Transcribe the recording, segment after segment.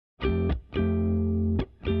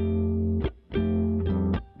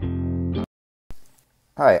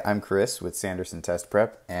Hi, I'm Chris with Sanderson Test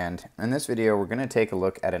Prep, and in this video we're going to take a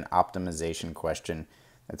look at an optimization question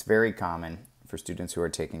that's very common for students who are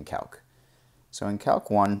taking Calc. So in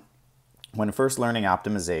Calc 1, when first learning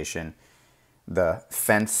optimization, the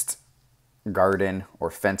fenced garden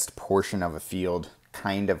or fenced portion of a field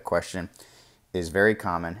kind of question is very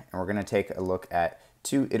common, and we're going to take a look at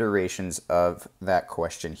two iterations of that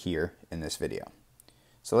question here in this video.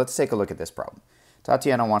 So let's take a look at this problem.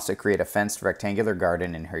 Tatiana wants to create a fenced rectangular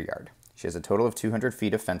garden in her yard. She has a total of 200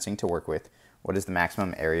 feet of fencing to work with. What is the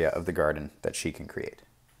maximum area of the garden that she can create?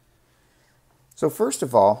 So first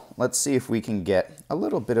of all, let's see if we can get a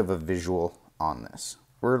little bit of a visual on this.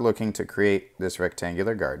 We're looking to create this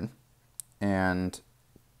rectangular garden, and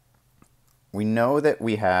we know that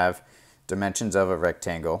we have dimensions of a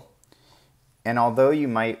rectangle, and although you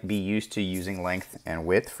might be used to using length and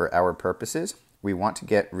width for our purposes, we want to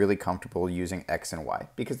get really comfortable using X and Y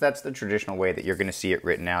because that's the traditional way that you're going to see it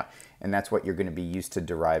written out, and that's what you're going to be used to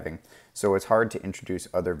deriving. So it's hard to introduce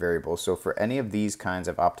other variables. So for any of these kinds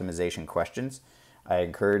of optimization questions, I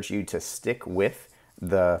encourage you to stick with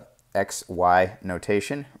the X, Y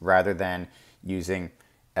notation rather than using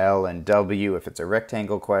L and W if it's a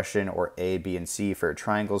rectangle question or A, B, and C for a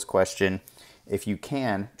triangles question. If you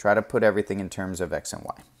can, try to put everything in terms of X and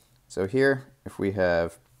Y. So here, if we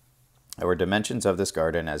have our dimensions of this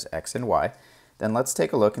garden as X and Y, then let's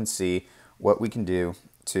take a look and see what we can do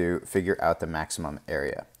to figure out the maximum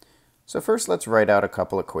area. So first, let's write out a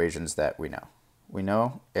couple equations that we know. We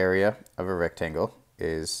know area of a rectangle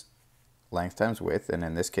is length times width, and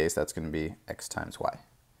in this case, that's going to be X times Y.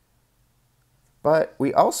 But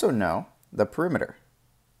we also know the perimeter.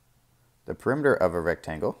 The perimeter of a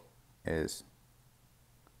rectangle is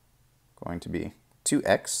going to be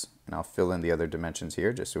 2x, and I'll fill in the other dimensions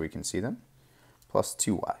here just so we can see them, plus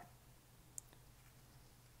 2y.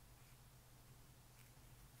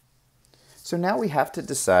 So now we have to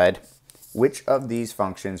decide which of these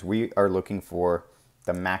functions we are looking for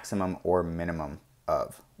the maximum or minimum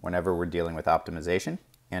of whenever we're dealing with optimization.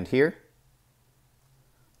 And here,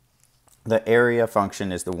 the area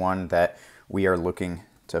function is the one that we are looking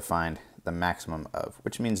to find the maximum of,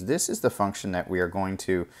 which means this is the function that we are going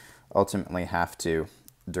to ultimately have to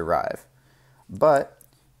derive. But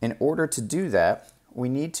in order to do that, we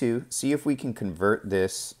need to see if we can convert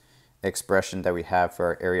this expression that we have for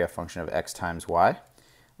our area function of X times Y.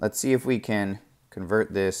 Let's see if we can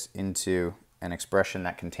convert this into an expression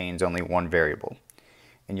that contains only one variable.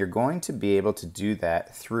 And you're going to be able to do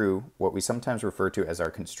that through what we sometimes refer to as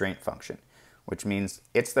our constraint function, which means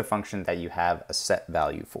it's the function that you have a set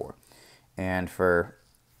value for. And for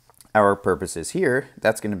our purposes here,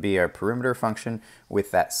 that's going to be our perimeter function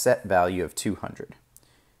with that set value of 200.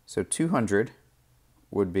 So 200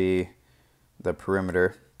 would be the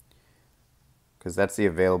perimeter because that's the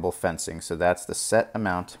available fencing. So that's the set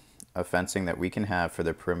amount of fencing that we can have for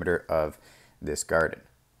the perimeter of this garden.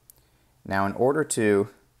 Now, in order to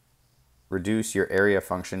reduce your area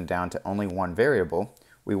function down to only one variable,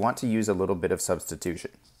 we want to use a little bit of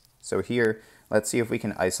substitution. So here, let's see if we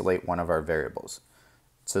can isolate one of our variables.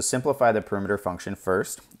 To simplify the perimeter function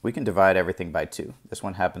first, we can divide everything by 2. This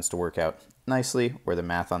one happens to work out nicely, where the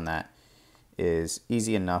math on that is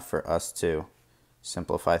easy enough for us to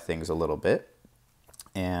simplify things a little bit.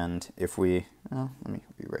 And if we, let me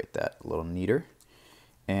rewrite that a little neater.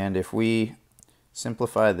 And if we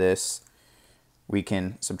simplify this, we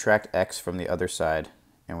can subtract x from the other side,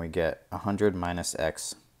 and we get 100 minus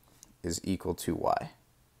x is equal to y.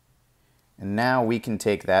 And now we can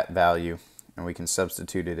take that value and we can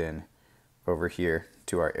substitute it in over here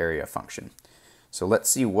to our area function. So let's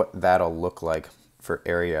see what that'll look like for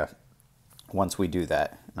area once we do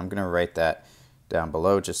that. I'm going to write that down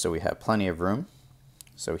below just so we have plenty of room.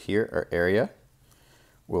 So here our area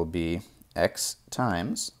will be x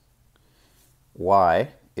times y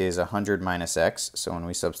is 100 minus x. So when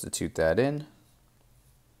we substitute that in,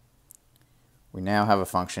 we now have a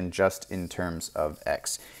function just in terms of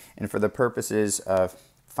x. And for the purposes of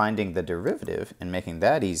finding the derivative and making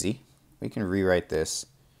that easy, we can rewrite this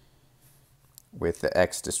with the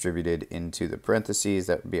x distributed into the parentheses.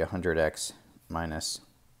 That would be 100x minus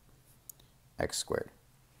x squared.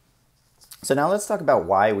 So now let's talk about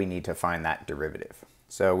why we need to find that derivative.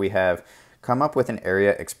 So we have come up with an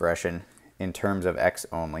area expression in terms of x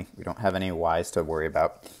only. We don't have any y's to worry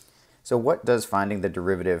about. So what does finding the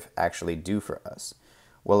derivative actually do for us?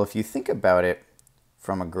 Well, if you think about it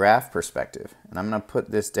from a graph perspective, and I'm going to put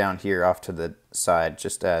this down here off to the side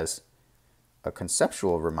just as a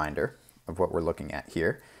conceptual reminder of what we're looking at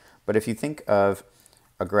here. But if you think of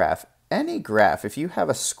a graph, any graph, if you have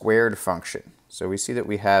a squared function, so we see that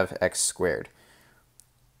we have x squared,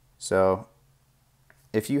 So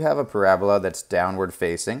if you have a parabola that's downward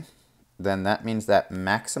facing, then that means that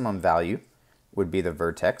maximum value would be the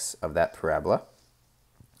vertex of that parabola.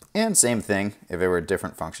 And same thing, if it were a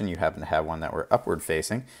different function, you happen to have one that were upward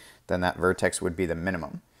facing, then that vertex would be the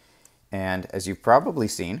minimum. And as you've probably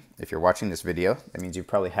seen, if you're watching this video, that means you've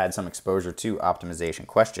probably had some exposure to optimization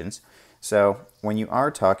questions. So when you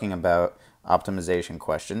are talking about optimization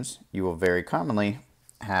questions, you will very commonly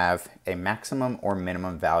have a maximum or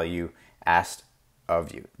minimum value asked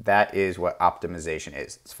of you. That is what optimization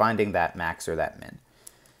is. It's finding that max or that min.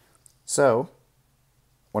 So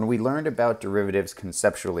when we learned about derivatives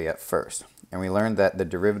conceptually at first, and we learned that the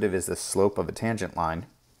derivative is the slope of a tangent line,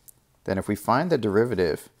 then if we find the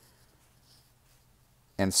derivative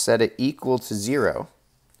and set it equal to 0,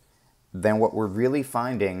 then what we're really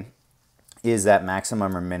finding is that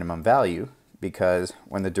maximum or minimum value, because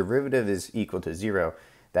when the derivative is equal to 0,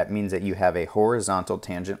 that means that you have a horizontal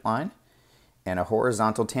tangent line, and a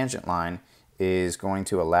horizontal tangent line is going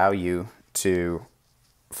to allow you to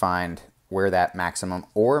find where that maximum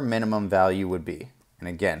or minimum value would be. And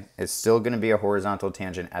again, it's still going to be a horizontal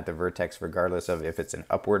tangent at the vertex regardless of if it's an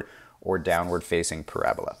upward or downward facing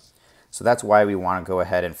parabola. So that's why we want to go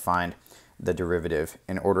ahead and find the derivative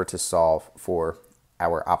in order to solve for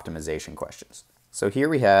our optimization questions. So here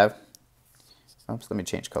we have, oops, let me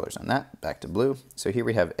change colors on that, back to blue. So here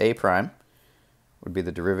we have a prime would be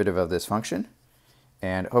the derivative of this function.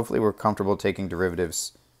 And hopefully we're comfortable taking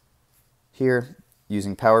derivatives here.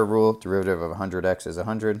 Using power rule, derivative of 100x is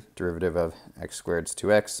 100, derivative of x squared is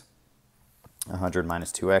 2x, 100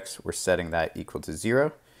 minus 2x, we're setting that equal to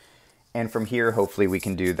 0. And from here, hopefully we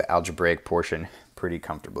can do the algebraic portion pretty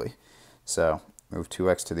comfortably. So move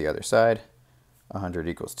 2x to the other side, 100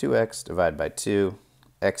 equals 2x, divide by 2,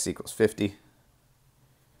 x equals 50.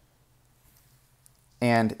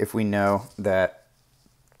 And if we know that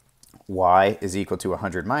y is equal to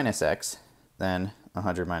 100 minus x, then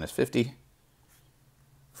 100 minus 50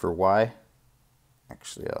 for y,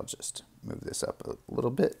 actually I'll just move this up a little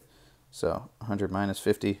bit. So 100 minus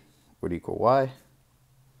 50 would equal y.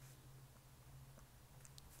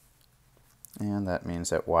 And that means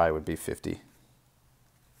that y would be 50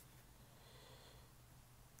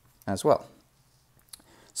 as well.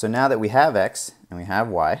 So now that we have x and we have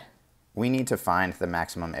y, we need to find the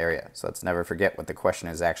maximum area. So let's never forget what the question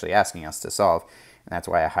is actually asking us to solve. And that's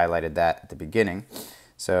why I highlighted that at the beginning.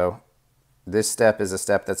 So this step is a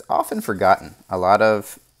step that's often forgotten. A lot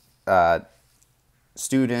of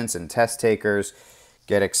students and test takers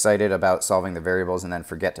get excited about solving the variables and then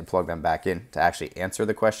forget to plug them back in to actually answer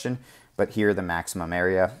the question. But here the maximum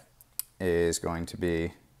area is going to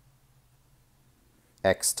be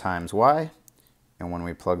x times y. And when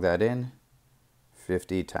we plug that in,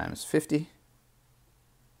 50 times 50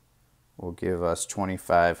 will give us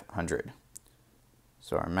 2,500.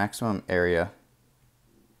 So our maximum area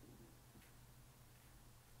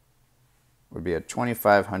would be a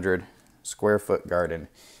 2,500 square foot garden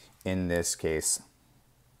in this case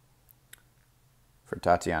for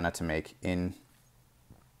Tatiana to make in.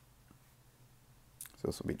 So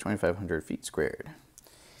this will be 2,500 feet squared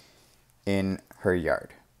in her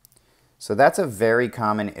yard. So that's a very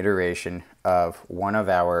common iteration of one of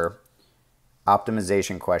our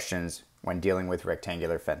optimization questions when dealing with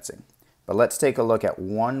rectangular fencing. But let's take a look at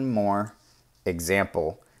one more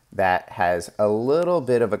example that has a little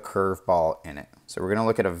bit of a curveball in it. So we're going to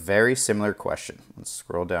look at a very similar question. Let's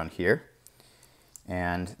scroll down here.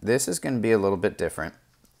 And this is going to be a little bit different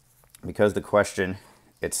because the question,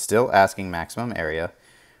 it's still asking maximum area,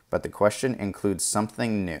 but the question includes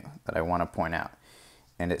something new that I want to point out.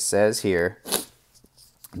 And it says here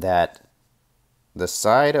that the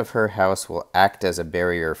side of her house will act as a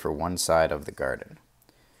barrier for one side of the garden.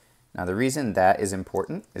 Now the reason that is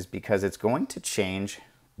important is because it's going to change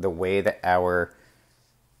the way that our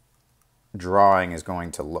drawing is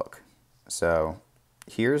going to look. So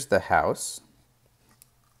here's the house,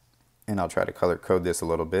 and I'll try to color code this a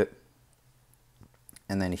little bit.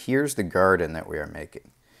 And then here's the garden that we are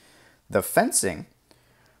making. The fencing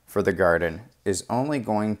for the garden is only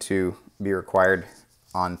going to be required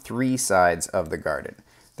on 3 sides of the garden.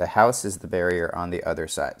 The house is the barrier on the other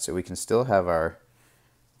side. So we can still have our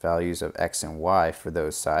values of x and y for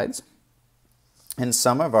those sides. And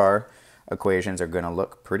some of our equations are going to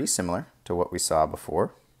look pretty similar to what we saw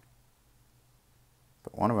before.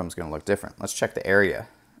 But one of them is going to look different. Let's check the area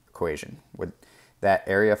equation. Would that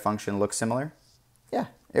area function look similar? Yeah,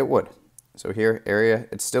 it would. So here, area,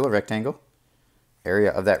 it's still a rectangle.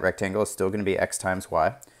 Area of that rectangle is still going to be x times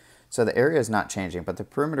y. So the area is not changing, but the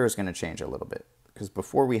perimeter is going to change a little bit. Because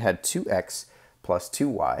before we had 2x plus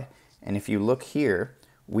 2y. And if you look here,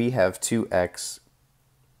 we have 2x,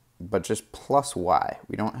 but just plus y.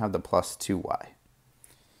 We don't have the plus 2y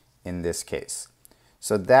in this case.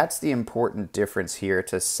 So that's the important difference here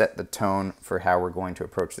to set the tone for how we're going to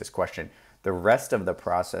approach this question. The rest of the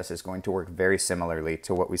process is going to work very similarly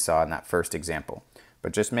to what we saw in that first example.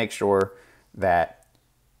 But just make sure that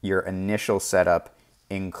your initial setup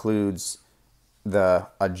includes the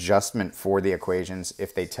adjustment for the equations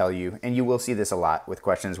if they tell you, and you will see this a lot with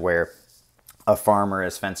questions where a farmer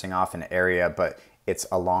is fencing off an area, but it's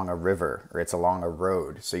along a river or it's along a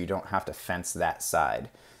road, so you don't have to fence that side.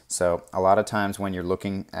 So a lot of times when you're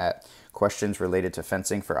looking at questions related to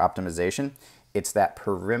fencing for optimization, it's that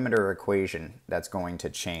perimeter equation that's going to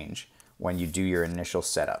change when you do your initial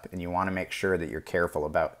setup. And you want to make sure that you're careful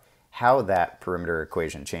about how that perimeter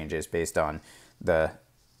equation changes based on the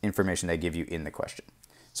information they give you in the question.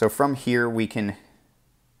 So from here we can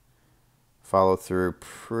follow through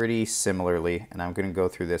pretty similarly, and I'm going to go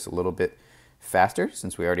through this a little bit faster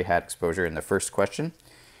since we already had exposure in the first question.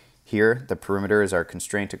 Here, the perimeter is our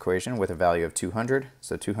constraint equation with a value of 200.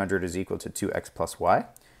 So 200 is equal to 2x plus y.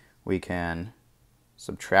 We can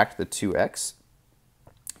subtract the 2x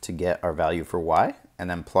to get our value for y, and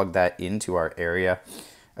then plug that into our area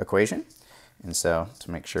equation. And so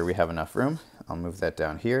to make sure we have enough room, I'll move that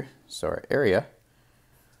down here. So our area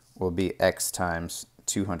will be x times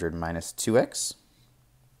 200 minus 2x.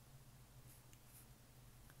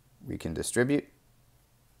 We can distribute.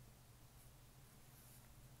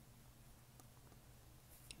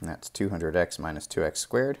 And that's 200x minus 2x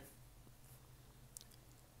squared.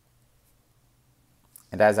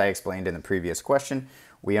 And as I explained in the previous question,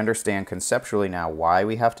 we understand conceptually now why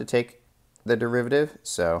we have to take the derivative.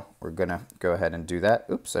 So we're going to go ahead and do that.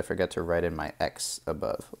 Oops, I forgot to write in my x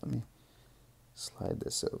above. Let me slide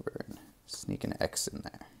this over and sneak an x in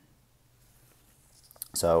there.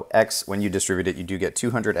 So x, when you distribute it, you do get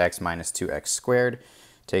 200x minus 2x squared.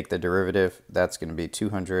 Take the derivative, that's going to be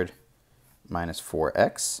 200 minus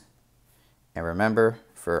 4x. And remember,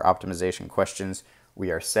 for optimization questions,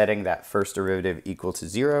 we are setting that first derivative equal to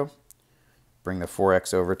 0. Bring the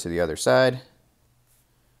 4x over to the other side.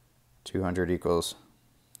 200 equals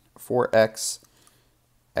 4x.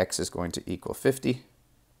 X is going to equal 50.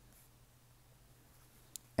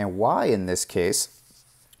 And y in this case,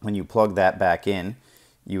 when you plug that back in,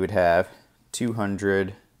 you would have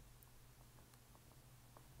 200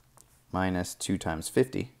 minus 2 times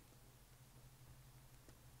 50,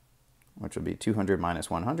 which will be 200 minus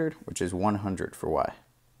 100, which is 100 for y.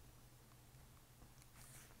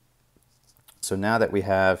 So now that we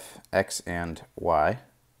have x and y,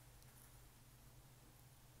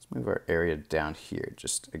 let's move our area down here.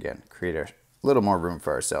 Just, again, create a little more room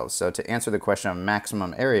for ourselves. So to answer the question of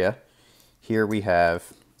maximum area, here we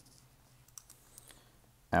have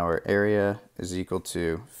our area is equal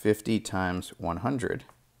to 50 times 100.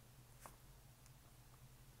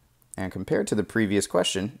 And compared to the previous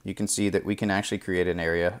question, you can see that we can actually create an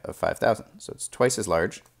area of 5,000. So it's twice as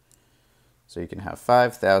large. So you can have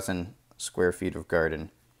 5,000 square feet of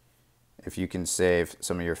garden if you can save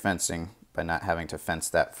some of your fencing by not having to fence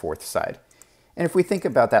that fourth side. And if we think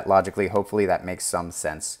about that logically, hopefully that makes some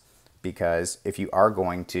sense, because if you are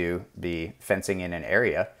going to be fencing in an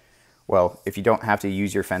area, well, if you don't have to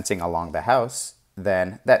use your fencing along the house,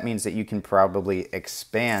 then that means that you can probably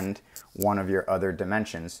expand one of your other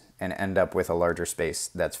dimensions and end up with a larger space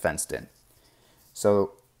that's fenced in.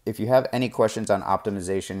 So if you have any questions on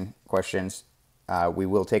optimization questions, we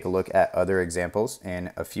will take a look at other examples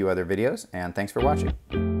in a few other videos, and thanks for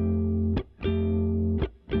watching.